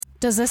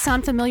Does this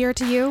sound familiar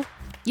to you?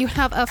 You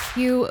have a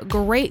few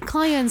great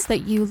clients that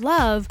you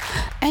love,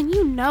 and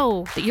you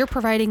know that you're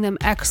providing them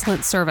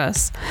excellent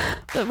service.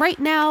 But right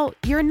now,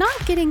 you're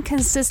not getting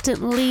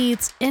consistent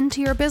leads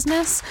into your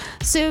business,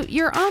 so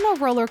you're on a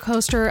roller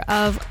coaster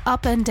of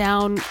up and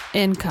down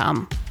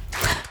income.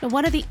 Now,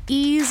 one of the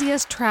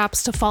easiest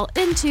traps to fall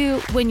into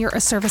when you're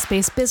a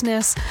service-based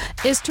business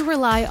is to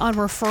rely on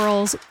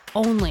referrals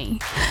only.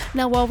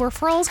 Now, while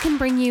referrals can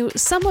bring you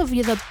some of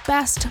the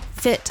best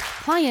fit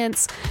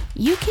clients,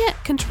 you can't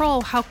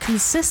control how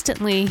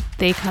consistently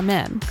they come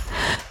in.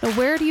 Now,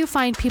 where do you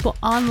find people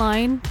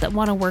online that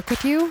want to work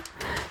with you?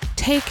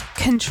 Take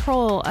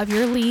control of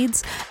your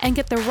leads and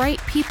get the right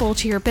people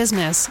to your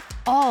business,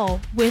 all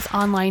with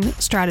online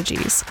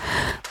strategies.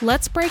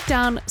 Let's break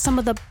down some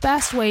of the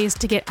best ways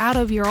to get out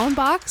of your own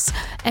box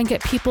and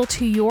get people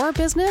to your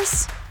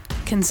business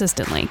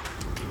consistently.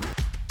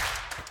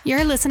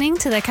 You're listening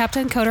to the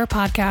Captain Coder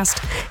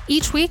podcast.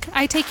 Each week,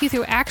 I take you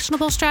through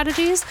actionable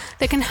strategies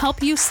that can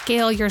help you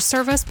scale your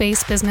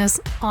service-based business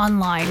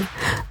online.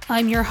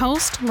 I'm your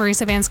host,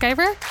 Marisa Van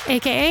Sciver,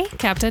 aka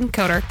Captain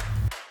Coder.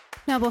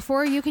 Now,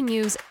 before you can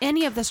use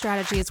any of the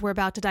strategies we're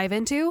about to dive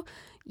into,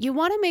 you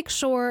want to make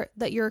sure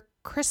that you're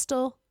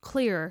crystal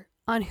clear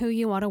on who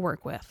you want to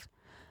work with.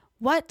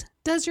 What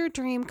does your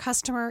dream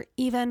customer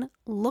even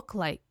look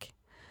like?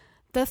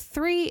 The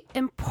three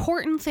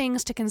important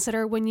things to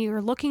consider when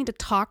you're looking to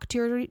talk to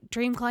your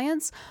dream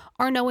clients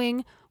are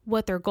knowing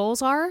what their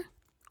goals are,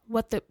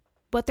 what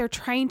they're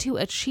trying to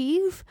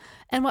achieve,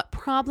 and what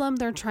problem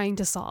they're trying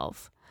to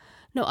solve.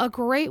 Now, a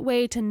great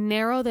way to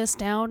narrow this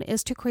down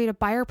is to create a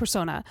buyer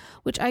persona,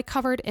 which I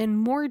covered in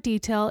more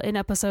detail in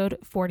episode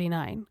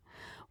 49.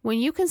 When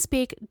you can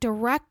speak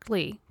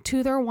directly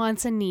to their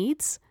wants and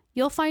needs,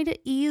 you'll find it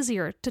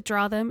easier to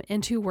draw them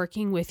into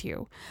working with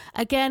you.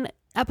 Again,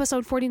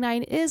 episode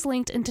 49 is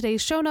linked in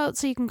today's show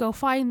notes, so you can go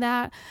find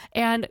that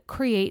and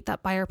create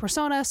that buyer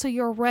persona so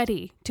you're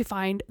ready to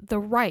find the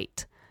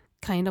right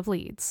kind of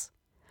leads.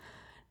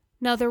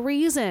 Now, the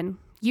reason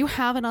you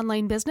have an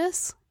online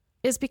business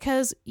is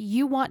because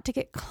you want to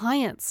get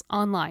clients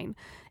online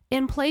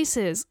in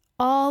places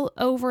all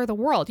over the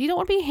world. You don't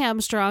want to be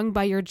hamstrung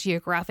by your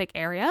geographic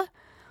area.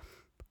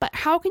 But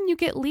how can you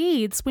get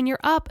leads when you're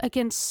up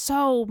against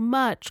so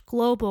much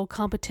global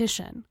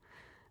competition?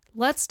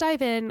 Let's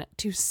dive in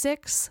to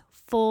 6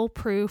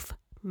 foolproof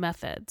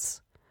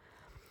methods.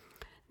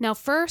 Now,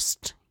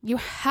 first, you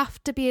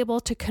have to be able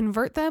to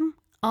convert them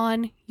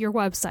on your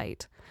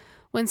website.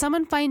 When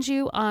someone finds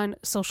you on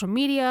social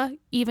media,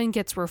 even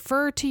gets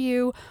referred to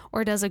you,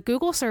 or does a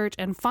Google search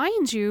and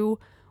finds you,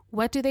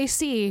 what do they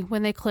see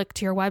when they click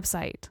to your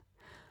website?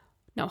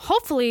 Now,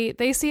 hopefully,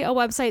 they see a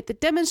website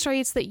that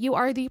demonstrates that you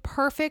are the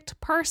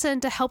perfect person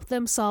to help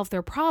them solve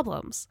their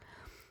problems.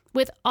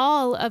 With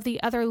all of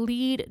the other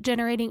lead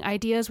generating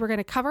ideas we're going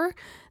to cover,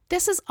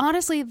 this is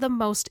honestly the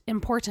most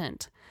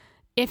important.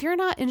 If you're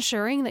not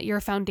ensuring that your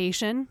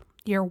foundation,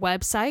 your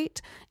website,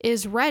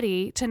 is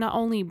ready to not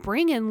only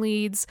bring in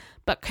leads,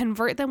 but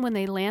convert them when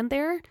they land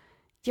there,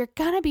 you're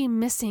going to be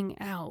missing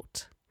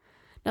out.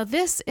 Now,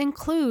 this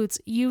includes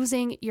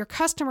using your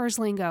customer's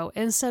lingo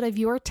instead of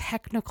your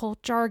technical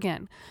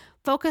jargon,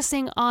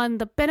 focusing on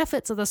the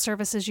benefits of the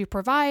services you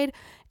provide,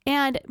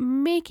 and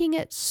making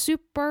it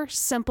super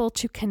simple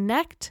to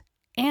connect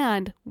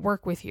and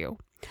work with you.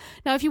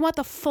 Now, if you want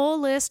the full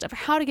list of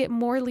how to get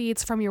more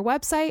leads from your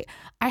website,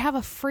 I have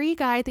a free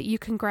guide that you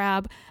can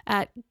grab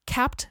at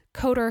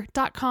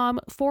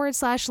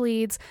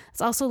captcoder.com/leads.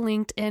 It's also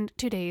linked in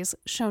today's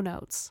show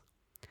notes.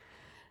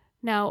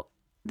 Now,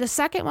 the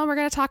second one we're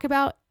going to talk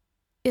about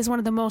is one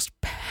of the most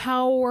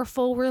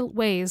powerful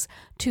ways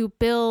to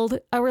build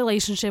a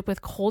relationship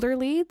with colder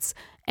leads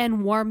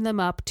and warm them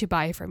up to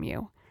buy from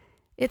you.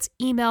 It's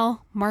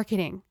email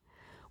marketing.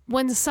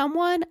 When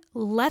someone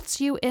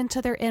lets you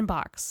into their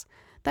inbox,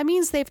 that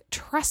means they've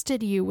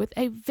trusted you with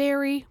a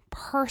very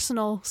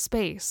personal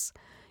space.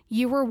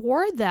 You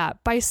reward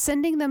that by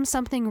sending them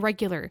something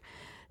regular,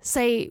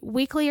 say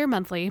weekly or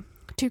monthly,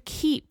 to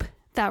keep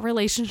that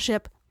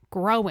relationship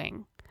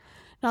growing.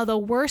 Now, the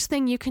worst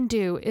thing you can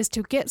do is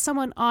to get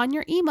someone on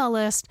your email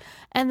list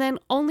and then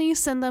only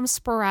send them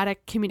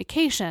sporadic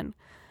communication.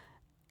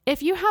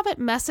 If you haven't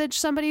messaged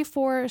somebody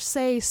for,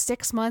 say,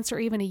 6 months or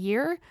even a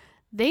year,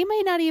 they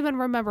may not even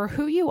remember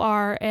who you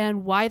are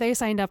and why they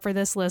signed up for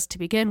this list to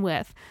begin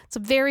with. It's a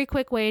very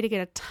quick way to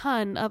get a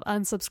ton of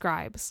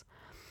unsubscribes.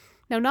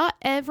 Now, not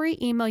every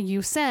email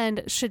you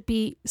send should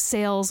be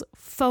sales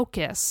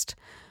focused,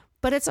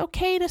 but it's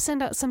okay to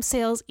send out some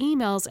sales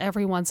emails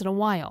every once in a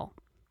while.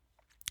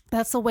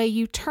 That's the way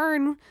you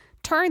turn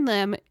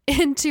them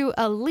into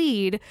a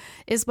lead,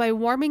 is by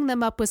warming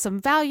them up with some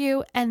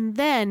value and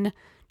then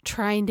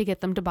trying to get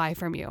them to buy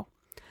from you.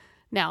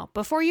 Now,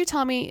 before you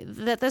tell me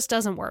that this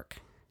doesn't work,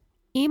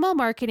 email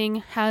marketing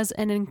has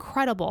an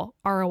incredible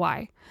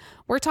ROI.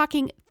 We're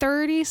talking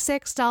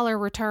 $36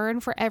 return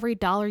for every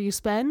dollar you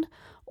spend,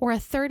 or a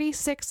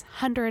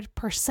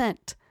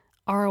 3,600%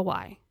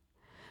 ROI.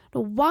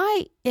 Now,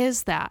 why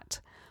is that?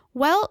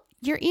 Well,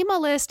 your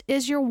email list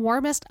is your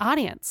warmest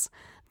audience.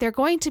 They're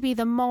going to be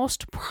the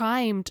most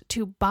primed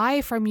to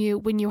buy from you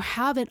when you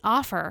have an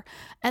offer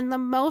and the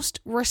most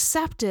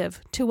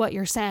receptive to what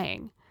you're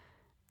saying.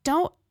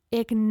 Don't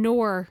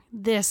ignore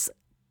this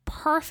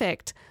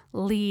perfect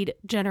lead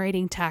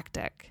generating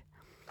tactic.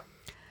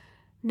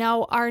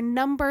 Now, our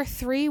number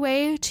 3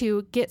 way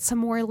to get some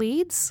more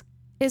leads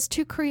is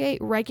to create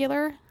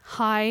regular,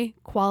 high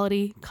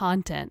quality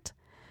content.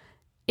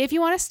 If you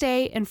want to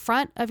stay in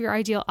front of your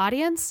ideal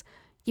audience,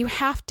 you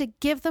have to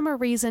give them a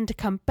reason to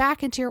come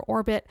back into your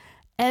orbit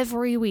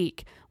every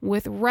week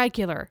with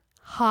regular,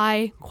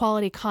 high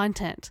quality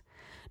content.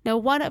 Now,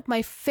 one of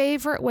my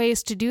favorite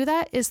ways to do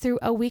that is through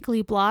a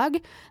weekly blog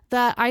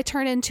that I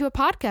turn into a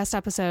podcast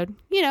episode.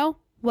 You know,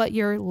 what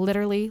you're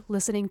literally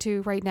listening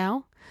to right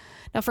now.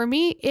 Now, for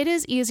me, it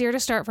is easier to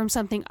start from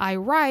something I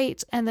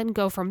write and then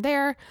go from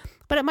there,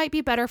 but it might be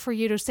better for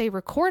you to, say,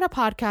 record a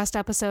podcast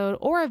episode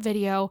or a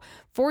video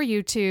for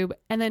YouTube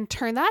and then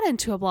turn that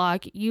into a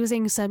blog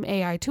using some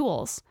AI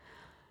tools.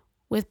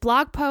 With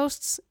blog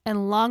posts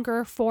and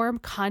longer form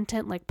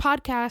content like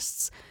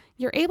podcasts,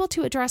 you're able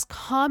to address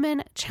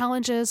common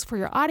challenges for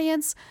your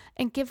audience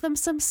and give them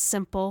some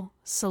simple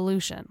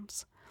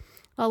solutions.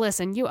 Well,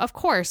 listen, you, of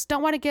course,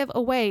 don't want to give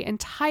away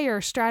entire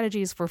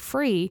strategies for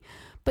free,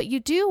 but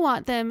you do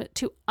want them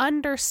to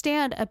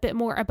understand a bit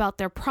more about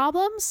their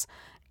problems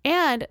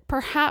and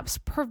perhaps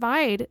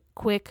provide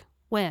quick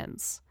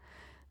wins.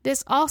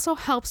 This also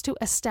helps to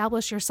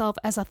establish yourself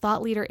as a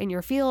thought leader in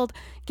your field,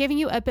 giving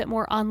you a bit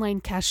more online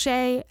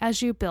cachet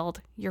as you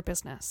build your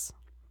business.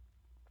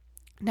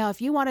 Now,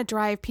 if you want to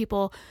drive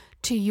people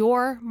to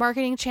your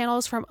marketing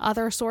channels from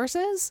other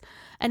sources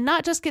and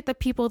not just get the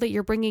people that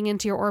you're bringing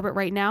into your orbit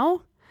right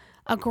now,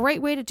 a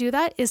great way to do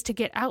that is to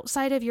get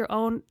outside of your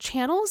own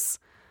channels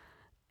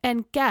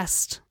and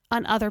guest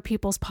on other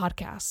people's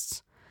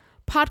podcasts.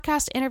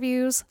 Podcast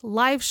interviews,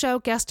 live show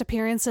guest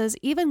appearances,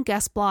 even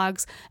guest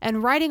blogs,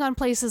 and writing on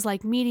places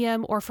like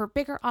Medium or for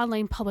bigger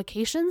online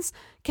publications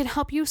can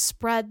help you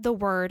spread the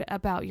word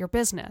about your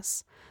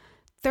business.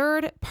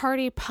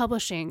 Third-party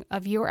publishing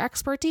of your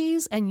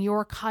expertise and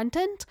your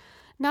content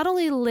not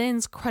only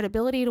lends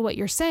credibility to what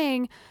you're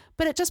saying,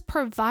 but it just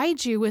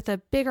provides you with a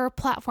bigger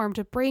platform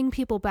to bring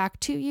people back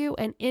to you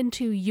and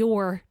into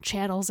your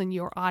channels and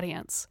your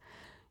audience.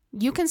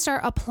 You can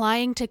start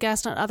applying to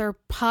guest on other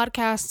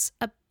podcasts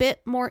a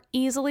bit more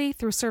easily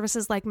through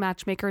services like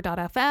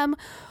Matchmaker.fm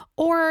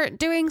or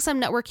doing some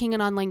networking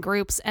in online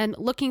groups and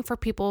looking for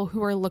people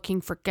who are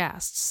looking for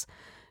guests.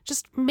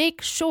 Just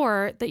make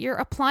sure that you're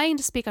applying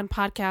to speak on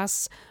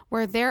podcasts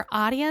where their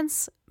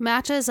audience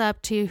matches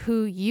up to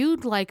who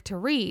you'd like to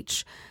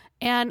reach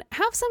and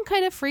have some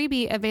kind of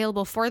freebie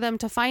available for them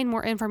to find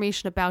more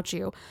information about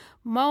you.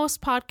 Most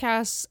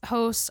podcast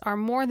hosts are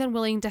more than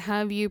willing to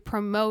have you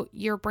promote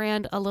your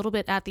brand a little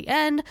bit at the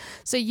end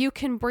so you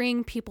can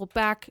bring people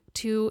back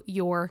to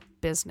your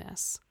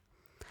business.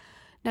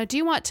 Now, do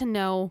you want to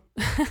know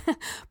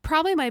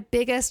probably my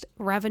biggest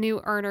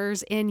revenue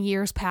earners in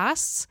years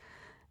past?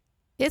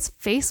 It's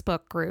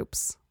Facebook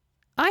groups.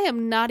 I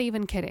am not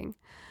even kidding.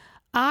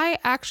 I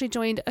actually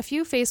joined a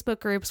few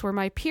Facebook groups where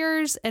my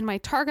peers and my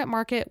target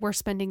market were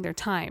spending their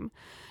time.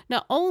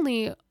 Not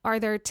only are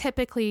there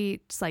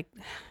typically just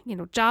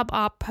job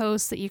op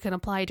posts that you can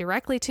apply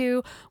directly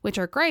to, which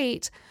are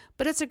great,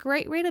 but it's a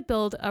great way to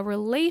build a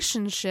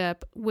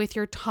relationship with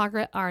your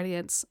target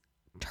audience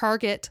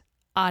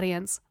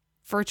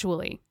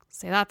virtually.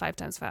 Say that 5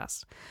 times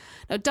fast.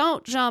 Now,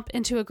 don't jump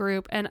into a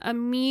group and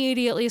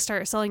immediately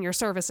start selling your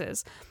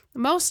services.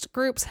 Most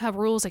groups have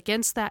rules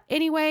against that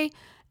anyway,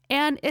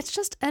 and it's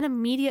just an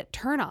immediate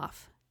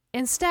turnoff.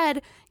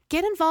 Instead,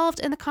 get involved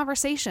in the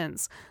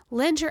conversations.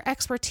 Lend your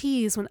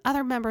expertise when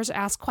other members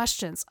ask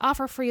questions,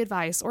 offer free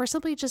advice, or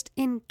simply just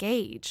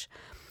engage.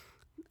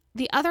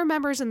 The other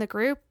members in the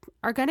group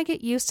are going to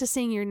get used to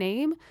seeing your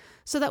name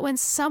so that when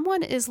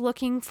someone is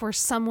looking for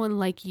someone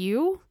like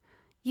you,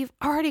 you've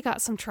already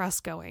got some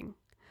trust going.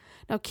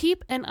 Now,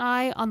 keep an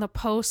eye on the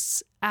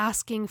posts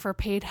asking for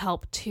paid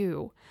help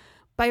too.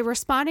 By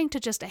responding to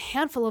just a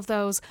handful of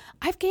those,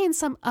 I've gained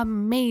some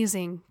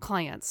amazing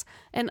clients,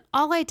 and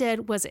all I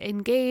did was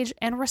engage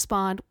and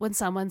respond when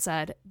someone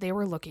said they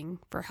were looking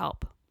for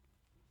help.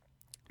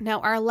 Now,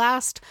 our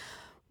last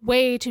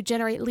way to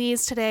generate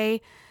leads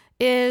today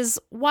is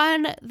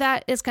one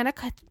that is going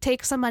to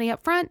take some money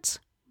up front,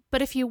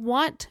 but if you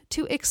want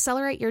to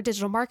accelerate your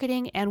digital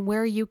marketing and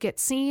where you get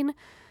seen,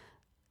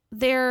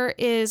 there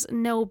is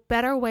no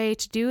better way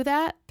to do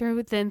that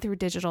than through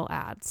digital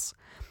ads.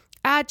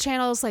 Ad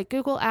channels like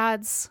Google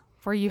Ads,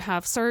 where you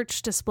have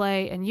search,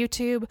 display, and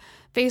YouTube,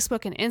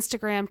 Facebook and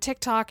Instagram,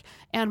 TikTok,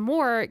 and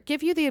more,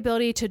 give you the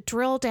ability to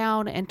drill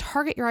down and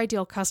target your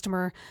ideal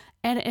customer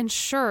and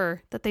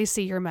ensure that they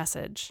see your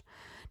message.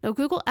 Now,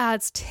 Google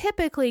Ads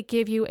typically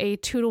give you a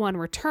 2-to-1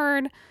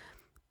 return,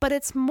 but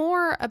it's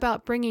more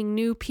about bringing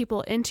new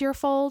people into your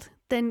fold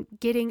than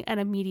getting an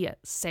immediate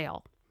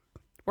sale.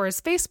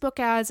 Whereas Facebook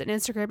ads and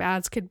Instagram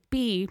ads could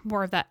be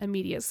more of that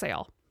immediate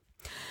sale.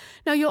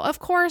 Now, you'll of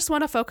course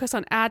want to focus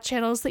on ad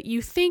channels that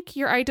you think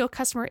your ideal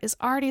customer is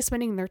already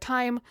spending their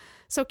time,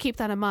 so keep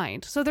that in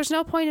mind. So there's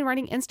no point in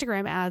running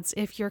Instagram ads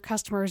if your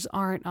customers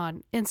aren't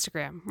on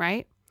Instagram,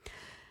 right?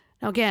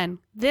 Now, again,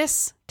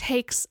 this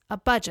takes a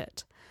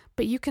budget,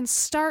 but you can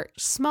start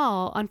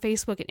small on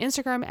Facebook and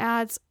Instagram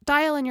ads,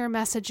 dial in your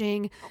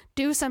messaging,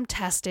 do some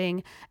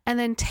testing, and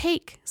then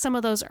take some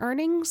of those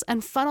earnings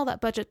and funnel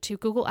that budget to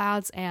Google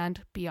Ads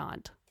and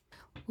beyond.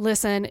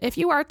 Listen, if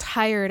you are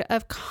tired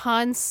of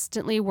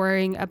constantly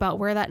worrying about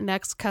where that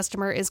next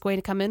customer is going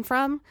to come in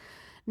from,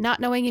 not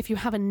knowing if you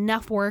have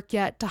enough work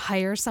yet to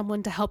hire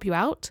someone to help you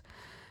out,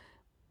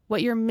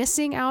 what you're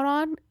missing out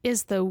on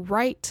is the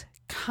right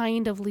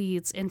kind of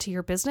leads into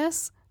your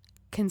business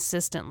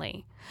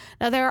consistently.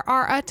 Now, there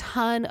are a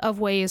ton of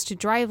ways to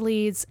drive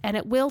leads, and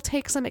it will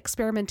take some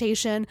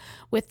experimentation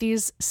with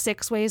these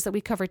 6 ways that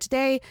we covered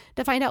today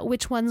to find out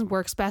which ones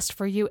works best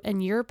for you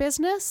and your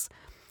business.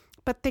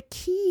 But the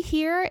key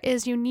here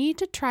is you need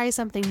to try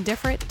something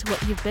different to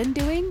what you've been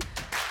doing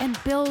and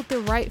build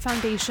the right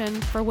foundation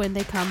for when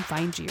they come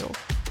find you.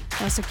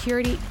 Now,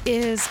 security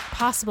is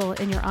possible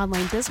in your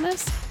online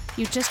business.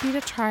 You just need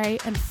to try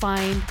and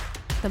find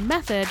the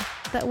method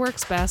that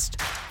works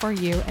best for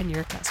you and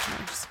your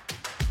customers.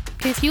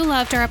 If you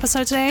loved our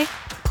episode today,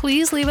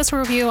 please leave us a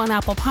review on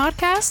Apple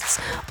Podcasts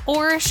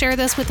or share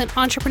this with an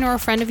entrepreneur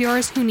friend of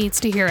yours who needs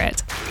to hear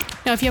it.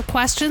 Now, if you have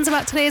questions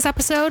about today's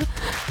episode,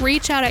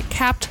 reach out at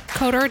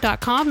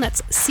captcoder.com.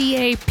 That's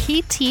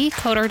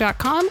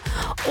CAPT-coder.com,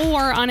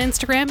 or on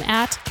Instagram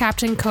at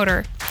Captain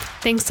Coder.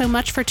 Thanks so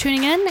much for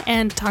tuning in,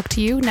 and talk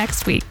to you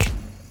next week.